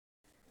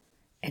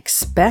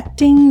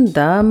Expecting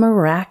the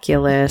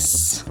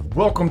miraculous.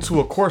 Welcome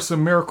to A Course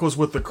in Miracles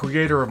with the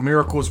Creator of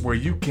Miracles, where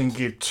you can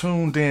get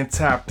tuned in,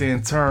 tapped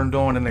in, turned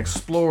on, and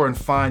explore and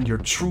find your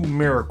true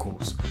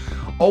miracles.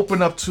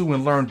 Open up to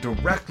and learn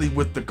directly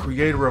with the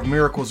Creator of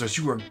Miracles as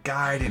you are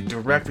guided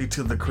directly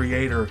to the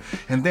Creator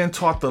and then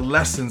taught the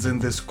lessons in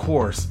this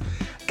course,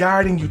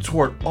 guiding you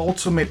toward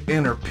ultimate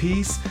inner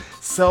peace,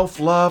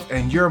 self-love,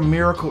 and your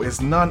miracle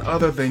is none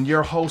other than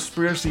your host,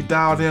 spiritually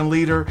dialed in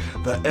leader,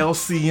 the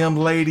LCM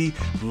lady,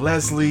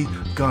 Leslie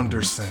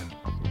Gunderson.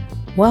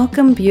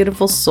 Welcome,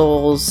 beautiful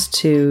souls,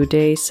 to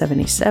day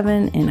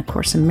 77 in A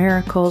Course in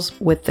Miracles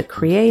with the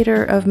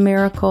Creator of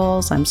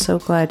Miracles. I'm so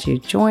glad you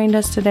joined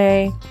us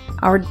today.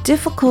 Our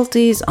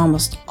difficulties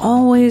almost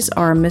always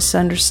are a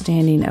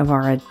misunderstanding of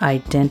our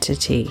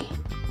identity.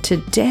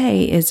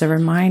 Today is a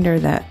reminder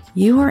that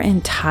you are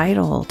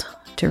entitled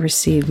to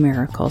receive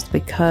miracles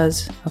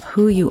because of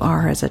who you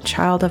are as a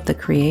child of the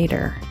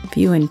Creator. If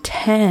you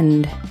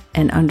intend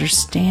and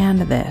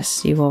understand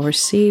this, you will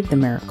receive the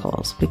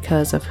miracles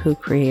because of who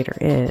Creator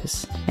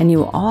is. And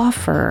you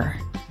offer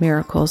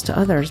miracles to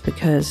others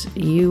because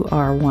you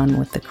are one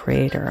with the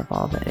Creator of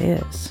all that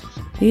is.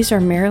 These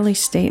are merely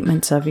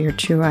statements of your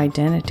true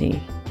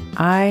identity.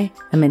 I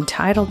am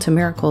entitled to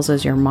miracles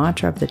as your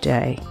mantra of the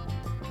day.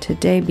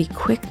 Today, be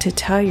quick to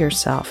tell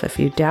yourself, if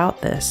you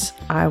doubt this,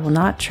 I will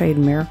not trade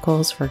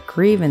miracles for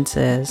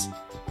grievances.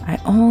 I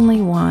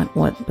only want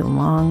what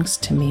belongs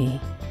to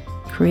me.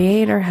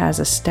 Creator has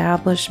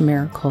established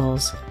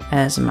miracles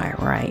as my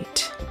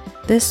right.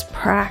 This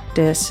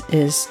practice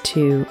is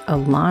to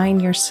align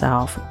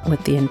yourself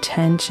with the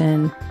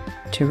intention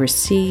to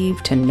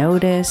receive, to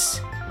notice,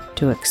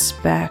 to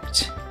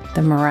expect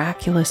the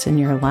miraculous in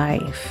your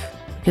life.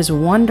 Because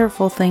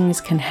wonderful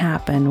things can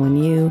happen when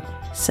you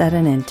set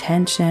an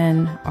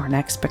intention or an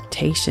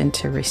expectation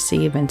to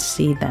receive and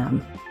see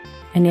them.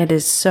 And it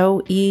is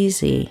so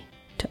easy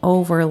to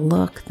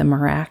overlook the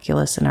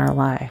miraculous in our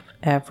life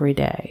every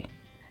day.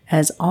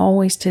 As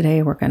always,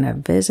 today we're going to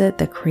visit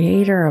the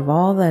Creator of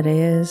all that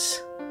is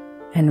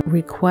and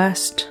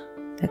request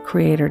that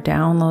Creator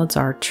downloads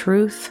our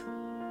truth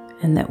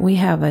and that we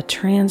have a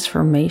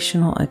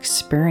transformational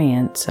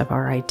experience of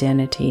our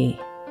identity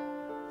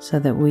so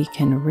that we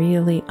can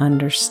really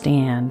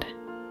understand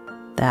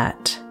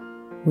that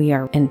we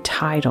are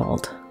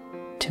entitled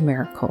to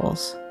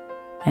miracles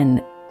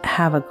and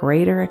have a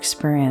greater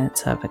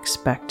experience of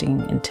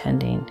expecting,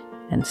 intending,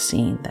 and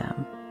seeing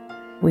them.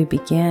 We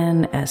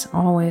begin, as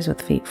always,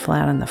 with feet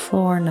flat on the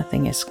floor,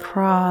 nothing is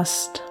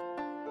crossed.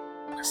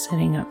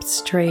 Sitting up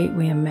straight,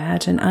 we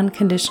imagine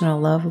unconditional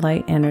love,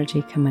 light,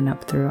 energy coming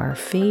up through our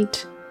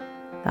feet,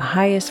 the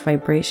highest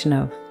vibration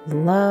of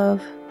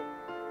love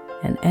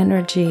and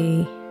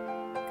energy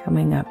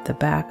coming up the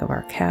back of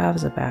our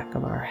calves, the back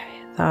of our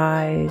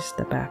thighs,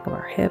 the back of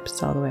our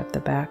hips, all the way up the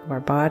back of our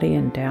body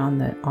and down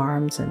the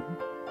arms and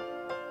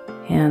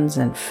hands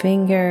and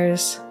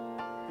fingers,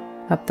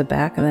 up the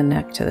back of the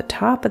neck to the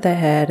top of the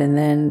head. And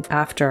then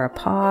after a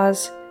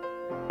pause,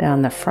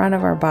 down the front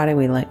of our body,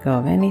 we let go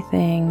of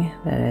anything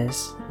that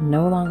is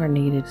no longer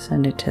needed.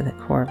 Send it to the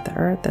core of the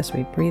earth as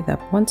we breathe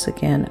up once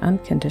again,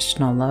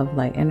 unconditional love,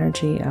 light,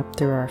 energy up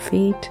through our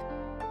feet,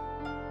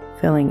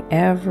 filling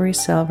every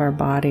cell of our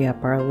body,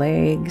 up our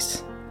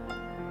legs,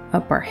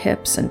 up our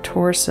hips and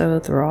torso,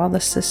 through all the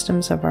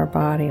systems of our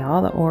body,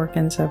 all the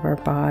organs of our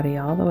body,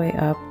 all the way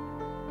up,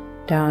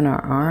 down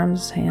our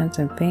arms, hands,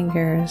 and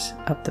fingers,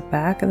 up the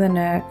back of the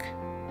neck,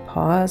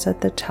 pause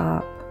at the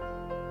top,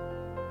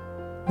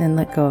 then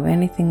let go of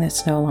anything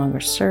that's no longer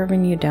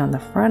serving you, down the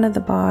front of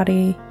the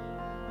body,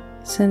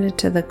 send it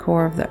to the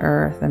core of the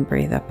earth, and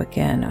breathe up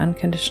again.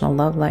 Unconditional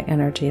love, light,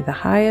 energy, the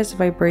highest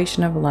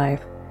vibration of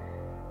life,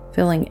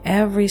 filling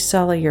every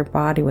cell of your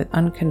body with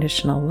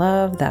unconditional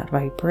love, that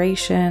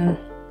vibration,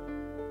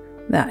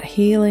 that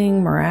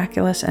healing,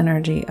 miraculous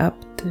energy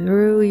up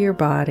through your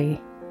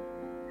body.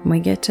 When we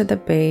get to the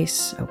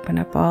base, open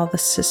up all the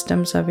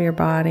systems of your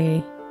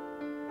body,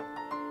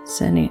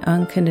 sending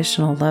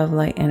unconditional love,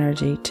 light,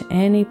 energy to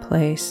any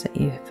place that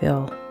you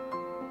feel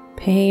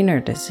pain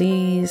or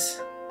disease,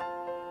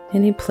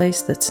 any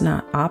place that's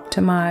not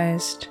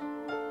optimized,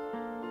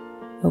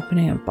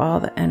 opening up all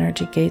the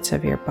energy gates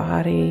of your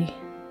body,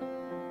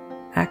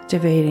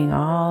 activating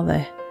all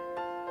the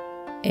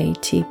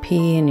ATP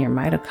in your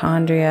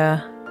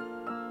mitochondria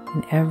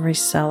in every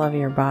cell of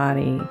your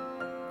body,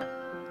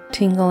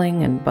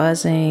 tingling and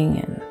buzzing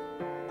and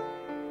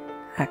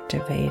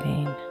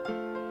activating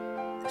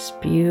this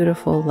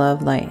beautiful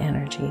love, light,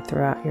 energy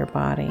throughout your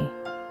body.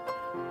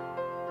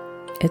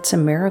 It's a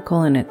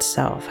miracle in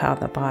itself how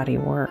the body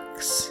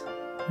works.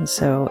 And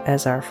so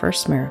as our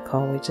first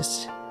miracle, we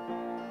just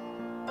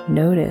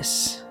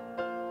notice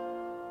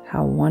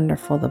how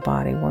wonderful the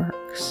body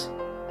works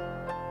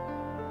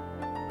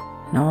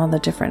and all the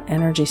different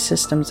energy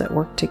systems that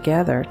work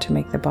together to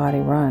make the body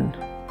run.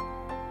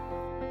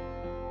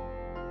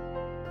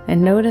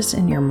 And notice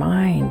in your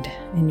mind,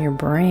 in your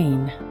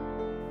brain,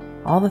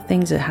 all the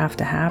things that have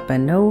to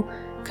happen. No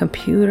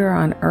computer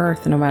on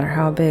earth, no matter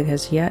how big,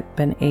 has yet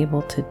been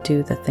able to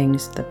do the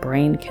things the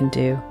brain can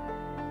do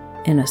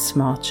in a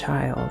small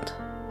child.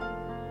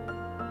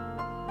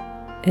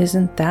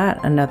 Isn't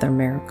that another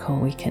miracle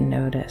we can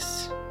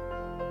notice?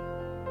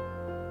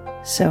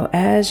 So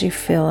as you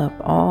fill up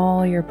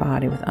all your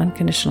body with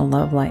unconditional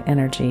love light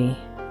energy,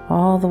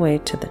 all the way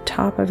to the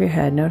top of your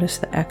head, notice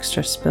the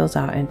extra spills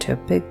out into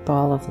a big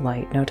ball of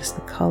light. Notice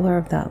the color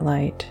of that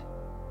light.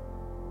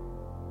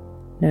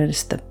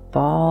 Notice the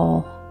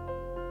ball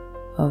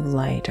of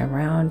light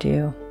around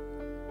you.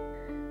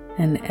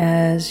 And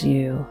as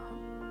you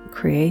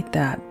create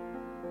that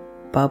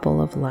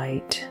bubble of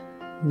light,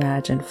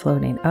 imagine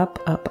floating up,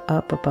 up,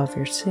 up above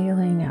your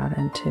ceiling, out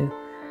into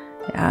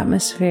the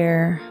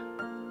atmosphere,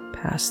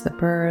 past the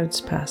birds,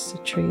 past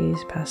the trees,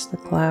 past the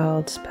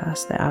clouds,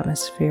 past the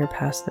atmosphere,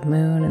 past the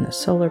moon and the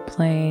solar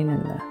plane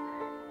and the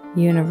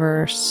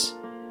universe,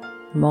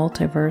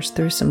 multiverse,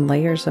 through some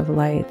layers of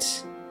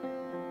lights,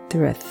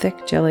 through a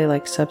thick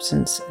jelly-like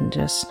substance, and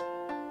just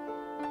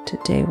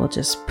today we'll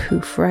just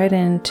poof right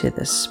into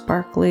the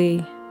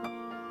sparkly,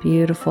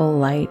 beautiful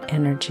light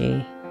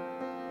energy,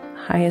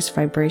 highest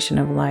vibration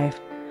of life.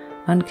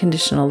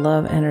 Unconditional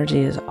love energy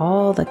is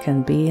all that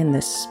can be in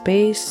this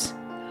space.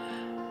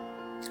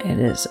 It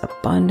is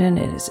abundant,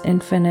 it is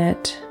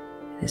infinite,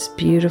 it is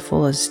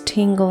beautiful, it is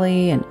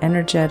tingly and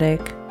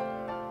energetic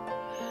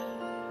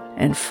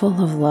and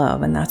full of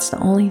love, and that's the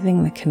only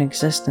thing that can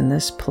exist in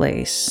this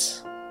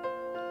place.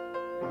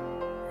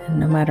 And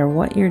no matter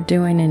what you're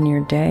doing in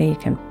your day, you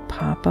can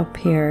pop up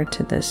here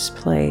to this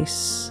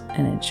place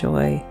and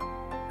enjoy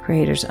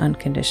Creator's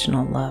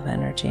unconditional love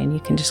energy, and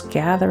you can just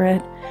gather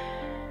it,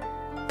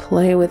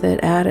 play with it,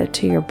 add it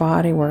to your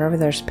body wherever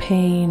there's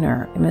pain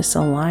or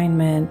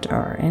misalignment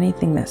or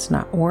anything that's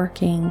not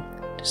working.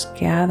 Just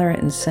gather it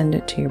and send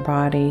it to your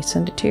body,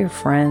 send it to your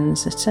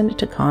friends, send it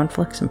to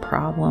conflicts and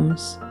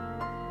problems,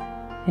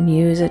 and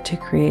use it to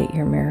create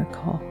your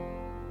miracle.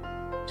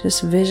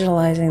 Just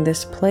visualizing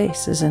this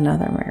place is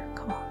another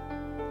miracle.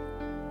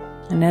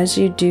 And as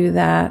you do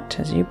that,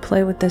 as you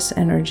play with this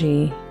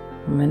energy,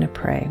 I'm going to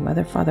pray.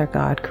 Mother, Father,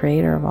 God,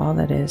 Creator of all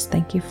that is,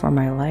 thank you for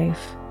my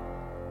life.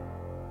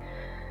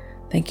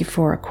 Thank you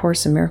for A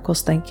Course in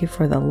Miracles. Thank you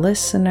for the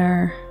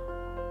listener,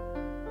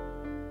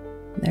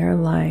 their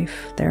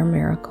life, their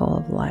miracle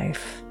of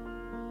life.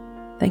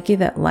 Thank you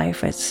that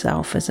life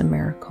itself is a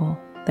miracle.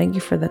 Thank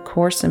you for the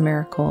Course in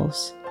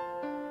Miracles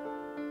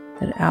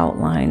that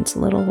outlines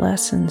little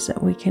lessons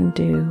that we can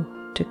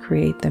do to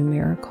create the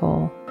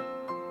miracle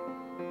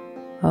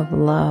of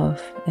love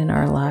in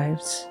our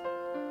lives.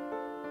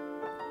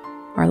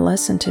 Our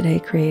lesson today,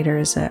 Creator,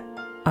 is that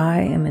I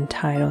am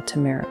entitled to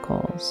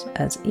miracles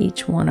as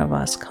each one of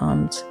us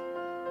comes.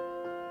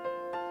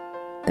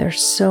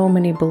 There's so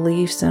many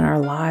beliefs in our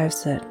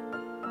lives that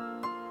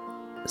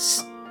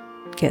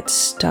get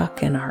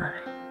stuck in our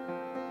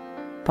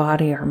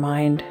body, our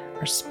mind,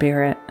 our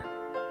spirit,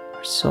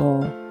 our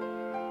soul.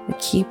 They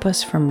keep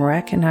us from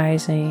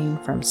recognizing,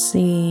 from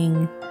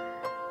seeing,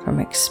 from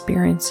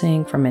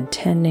experiencing, from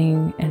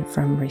intending, and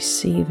from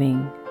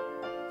receiving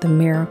the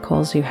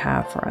miracles you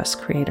have for us,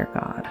 Creator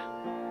God.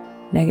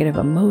 Negative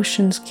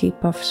emotions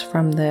keep us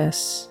from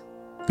this.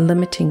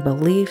 Limiting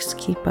beliefs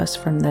keep us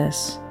from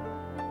this.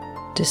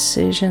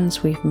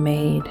 Decisions we've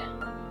made,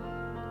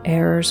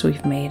 errors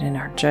we've made in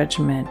our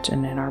judgment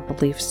and in our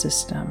belief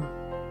system.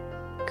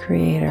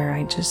 Creator,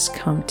 I just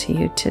come to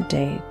you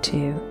today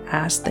to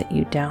ask that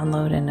you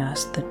download in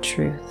us the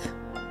truth.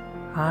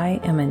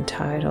 I am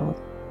entitled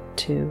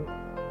to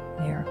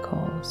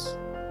miracles.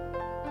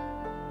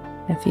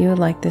 If you would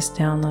like this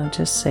download,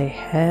 just say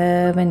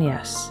heaven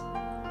yes.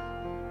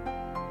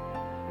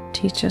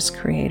 Teach us,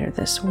 Creator,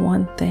 this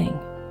one thing,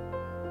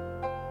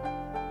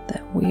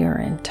 that we are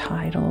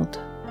entitled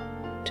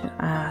to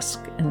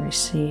ask and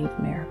receive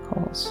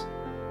miracles.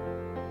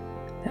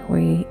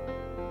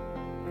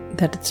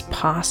 That it's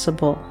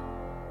possible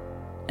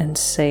and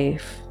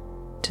safe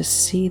to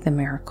see the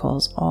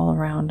miracles all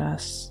around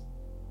us.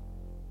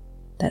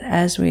 That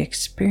as we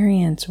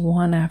experience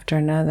one after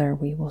another,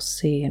 we will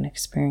see and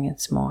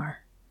experience more.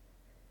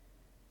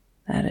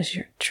 That is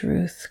your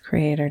truth,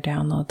 Creator.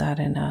 Download that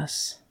in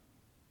us.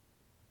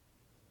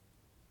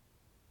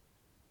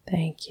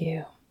 Thank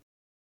you.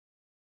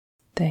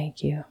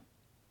 Thank you.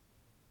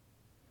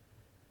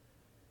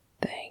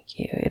 Thank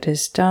you. It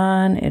is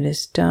done. It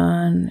is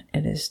done.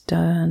 It is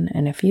done.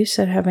 And if you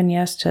said heaven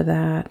yes to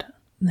that,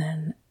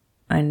 then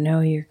I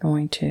know you're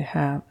going to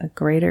have a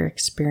greater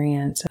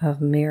experience of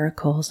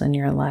miracles in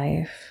your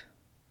life.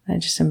 I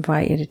just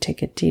invite you to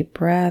take a deep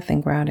breath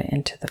and ground it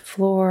into the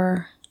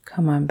floor.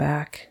 Come on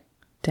back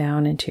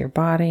down into your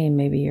body, and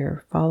maybe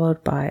you're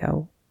followed by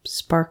a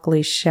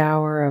sparkly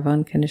shower of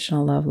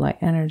unconditional love light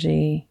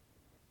energy.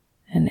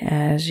 And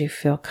as you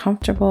feel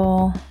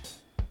comfortable,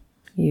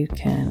 you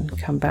can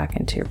come back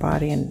into your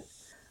body and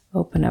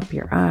open up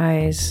your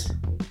eyes.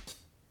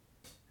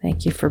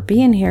 Thank you for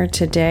being here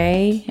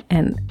today,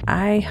 and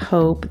I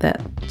hope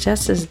that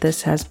just as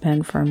this has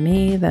been for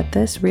me, that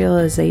this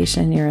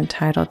realization you're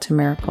entitled to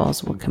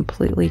miracles will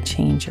completely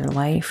change your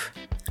life.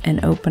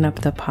 and open up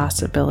the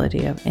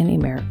possibility of any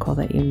miracle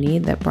that you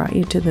need that brought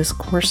you to this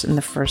course in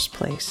the first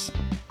place.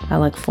 I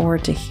look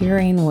forward to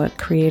hearing what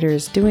Creator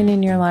is doing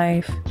in your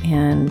life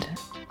and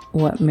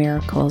what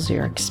miracles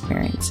you're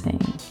experiencing.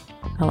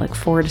 I look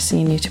forward to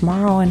seeing you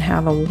tomorrow and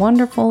have a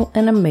wonderful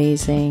and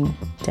amazing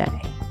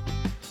day.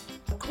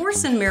 A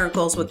Course in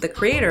Miracles with the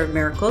Creator of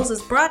Miracles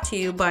is brought to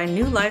you by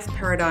New Life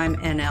Paradigm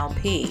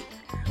NLP.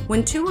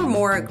 When two or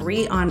more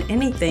agree on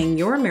anything,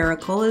 your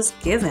miracle is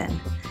given.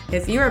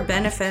 If you are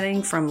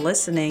benefiting from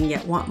listening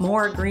yet want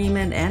more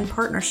agreement and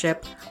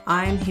partnership,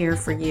 I'm here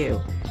for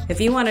you. If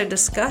you want to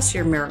discuss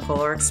your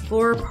miracle or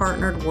explore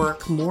partnered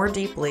work more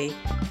deeply,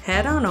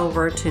 head on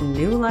over to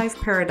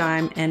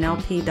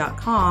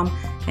newlifeparadigmnlp.com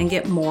and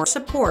get more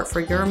support for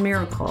your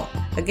miracle.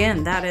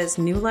 Again, that is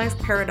New Life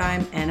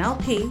Paradigm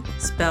NLP,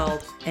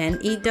 spelled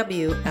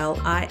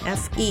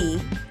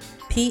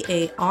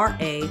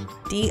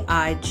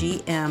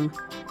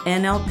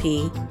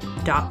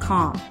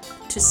NEWLIFEPARADIGMNLP.com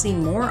to see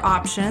more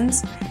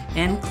options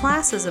and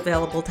classes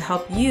available to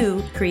help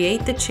you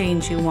create the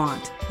change you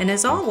want. And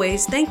as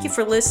always, thank you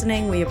for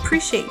listening. We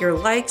appreciate your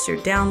likes, your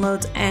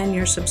downloads, and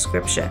your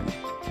subscription.